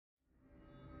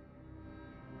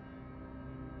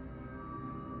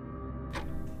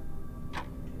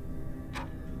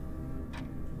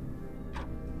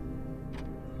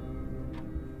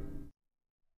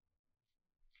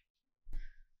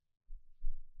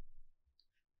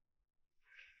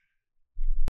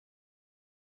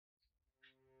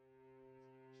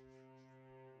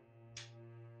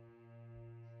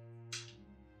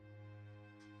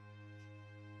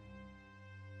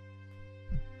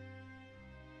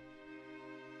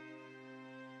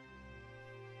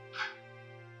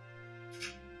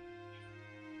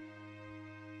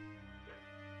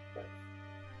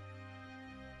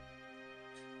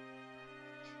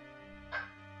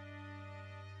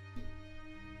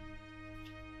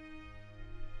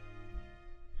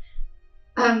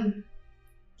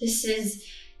This is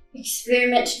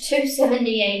Experiment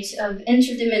 278 of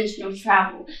interdimensional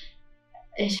travel.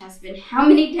 It has been how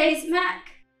many days,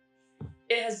 Mac?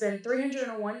 It has been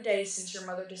 301 days since your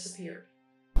mother disappeared.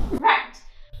 Right.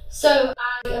 So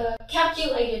I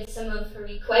calculated some of her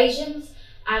equations,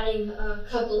 adding a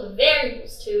couple of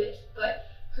variables to it, but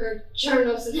her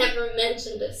journals never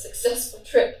mentioned a successful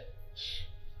trip.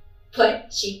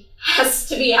 But she has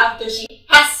to be out there. She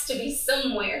has to be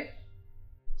somewhere.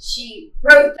 She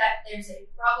wrote that there's a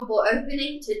probable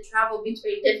opening to travel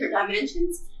between different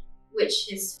dimensions,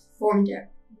 which is formed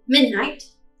at midnight.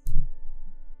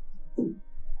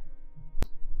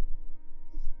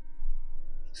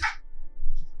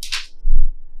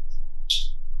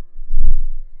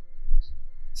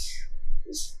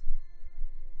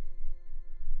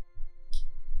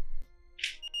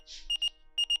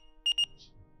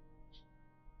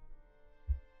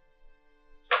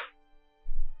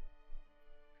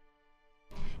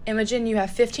 Imogen, you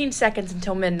have 15 seconds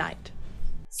until midnight.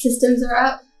 Systems are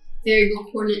up. Variable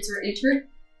coordinates are entered.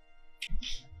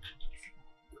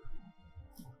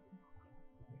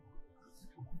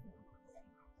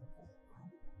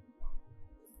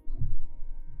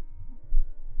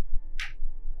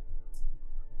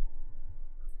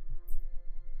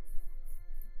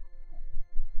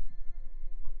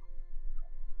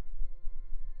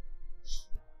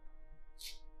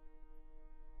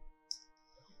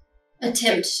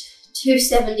 Attempt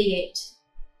 278.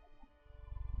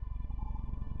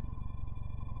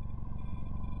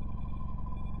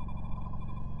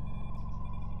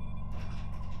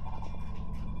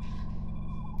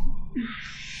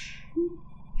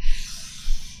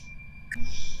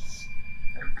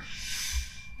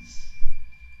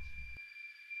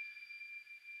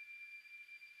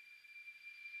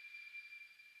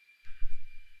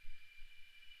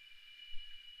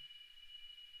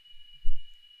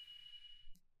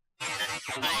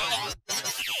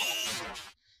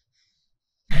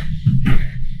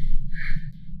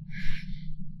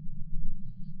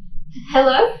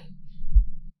 Hello?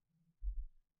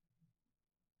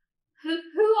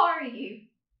 Who are you?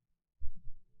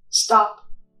 Stop.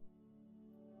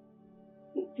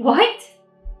 What?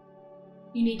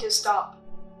 You need to stop.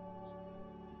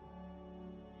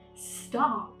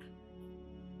 Stop.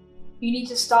 You need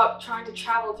to stop trying to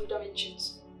travel through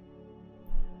dimensions.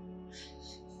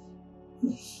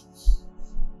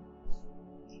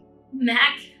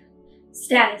 Mac,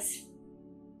 status.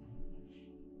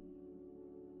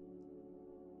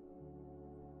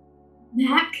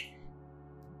 Mac?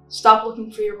 Stop looking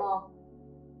for your mom.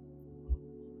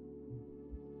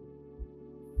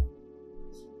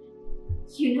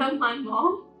 You know my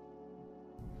mom?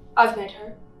 I've met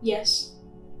her, yes.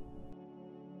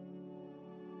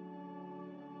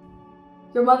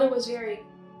 Your mother was very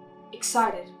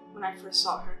excited when I first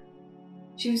saw her.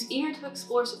 She was eager to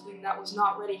explore something that was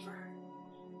not ready for her.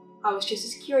 I was just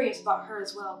as curious about her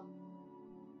as well.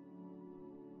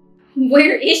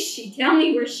 Where is she? Tell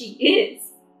me where she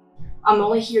is. I'm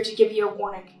only here to give you a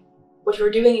warning. What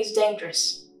you're doing is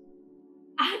dangerous.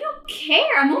 I don't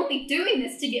care. I'm only doing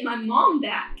this to get my mom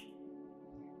back.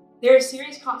 There are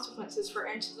serious consequences for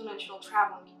interdimensional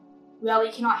traveling.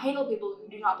 Reality cannot handle people who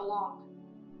do not belong.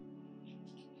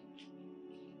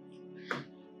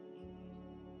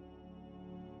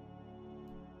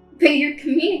 But you're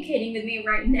communicating with me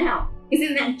right now.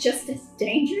 Isn't that just as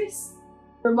dangerous?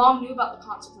 Her mom knew about the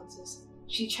consequences.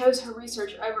 She chose her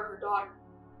research over her daughter.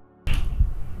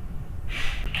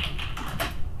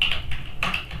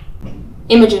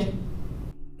 Imogen.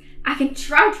 I can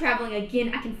try traveling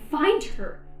again. I can find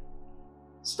her.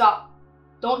 Stop.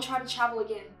 Don't try to travel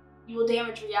again. You will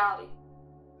damage reality.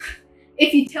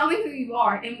 If you tell me who you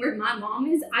are and where my mom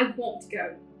is, I won't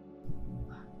go.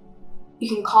 You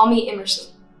can call me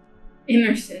Emerson.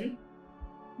 Emerson?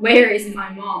 Where is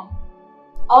my mom?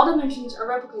 All dimensions are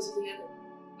replicas of the other.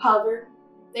 However,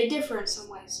 they differ in some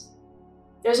ways.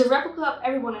 There's a replica of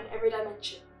everyone in every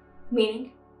dimension,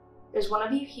 meaning there's one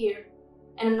of you here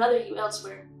and another you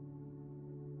elsewhere.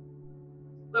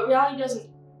 But reality doesn't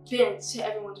bend to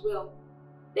everyone's will.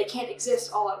 They can't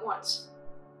exist all at once.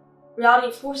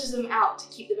 Reality forces them out to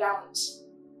keep the balance.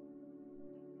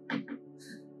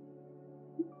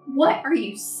 What are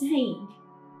you saying?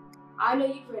 I know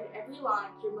you've read every line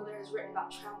your mother has written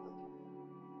about traveling.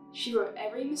 She wrote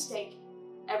every mistake,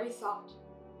 every thought,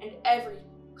 and every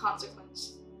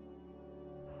consequence.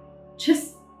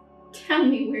 Just tell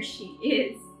me where she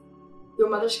is. Your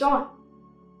mother's gone.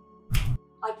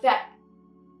 Like that.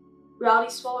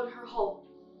 Reality swallowed her whole,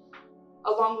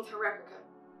 along with her replica.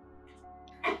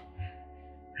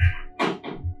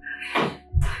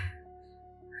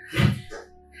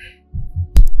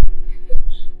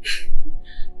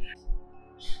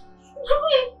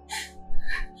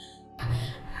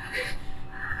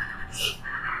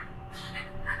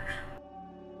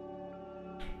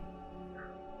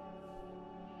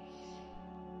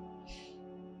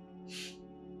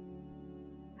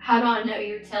 How do I know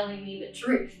you're telling me the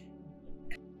truth?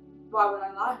 Why would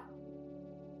I lie?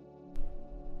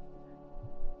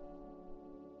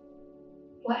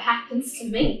 What happens to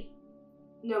me?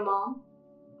 No mom,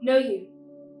 no you.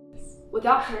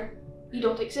 Without her, you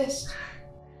don't exist.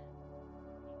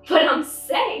 But I'm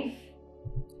safe.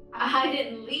 I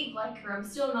didn't leave like her. I'm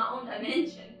still in my own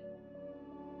dimension.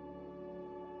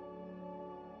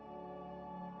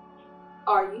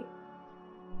 Are you?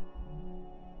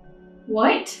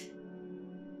 What?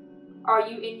 Are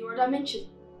you in your dimension?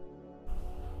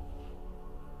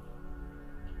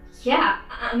 Yeah,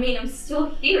 I mean, I'm still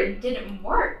here. It didn't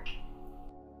work.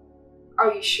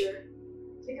 Are you sure?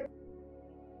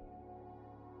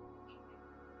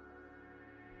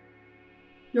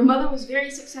 Your mother was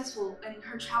very successful in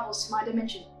her travels to my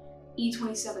dimension,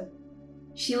 E27.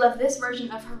 She left this version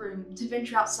of her room to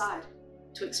venture outside,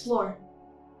 to explore.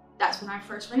 That's when I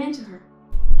first ran into her.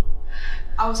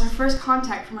 I was her first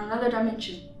contact from another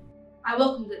dimension. I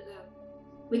welcomed it though.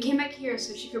 We came back here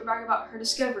so she could brag about her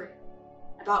discovery,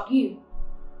 about you,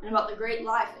 and about the great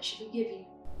life that she could give you.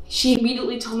 She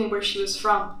immediately told me where she was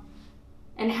from,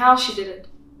 and how she did it,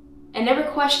 and never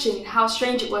questioned how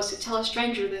strange it was to tell a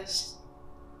stranger this.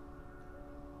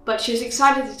 But she was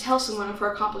excited to tell someone of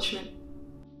her accomplishment.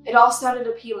 It all sounded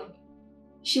appealing.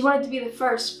 She wanted to be the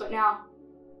first, but now,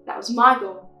 that was my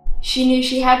goal. She knew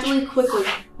she had to leave quickly,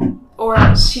 or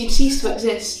else she'd cease to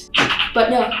exist.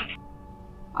 But no,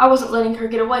 I wasn't letting her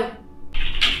get away.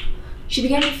 She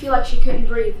began to feel like she couldn't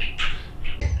breathe.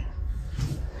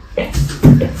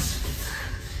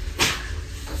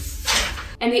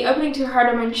 And the opening to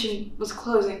her dimension was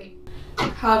closing.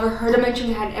 However, her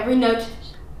dimension had every note,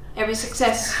 every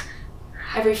success,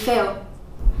 every fail.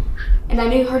 And I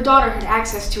knew her daughter had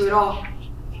access to it all.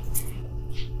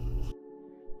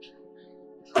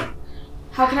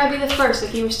 How could I be the first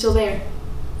if you were still there?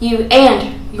 You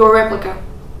and your replica.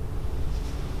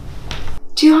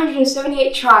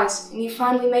 278 tries, and you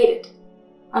finally made it.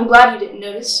 I'm glad you didn't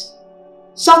notice.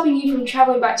 Stopping you from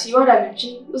traveling back to your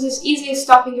dimension was as easy as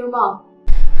stopping your mom.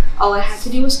 All I had to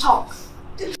do was talk.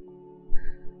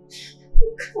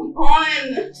 Come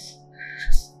on!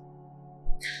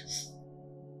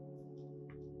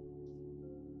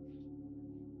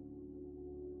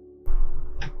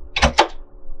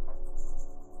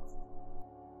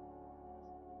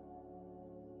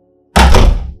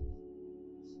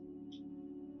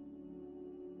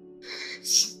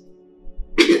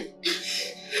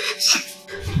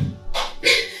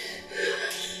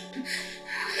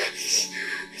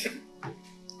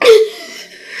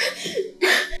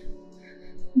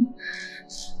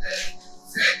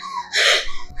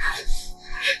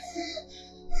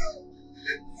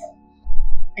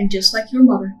 And just like your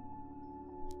mother,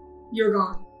 you're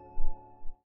gone.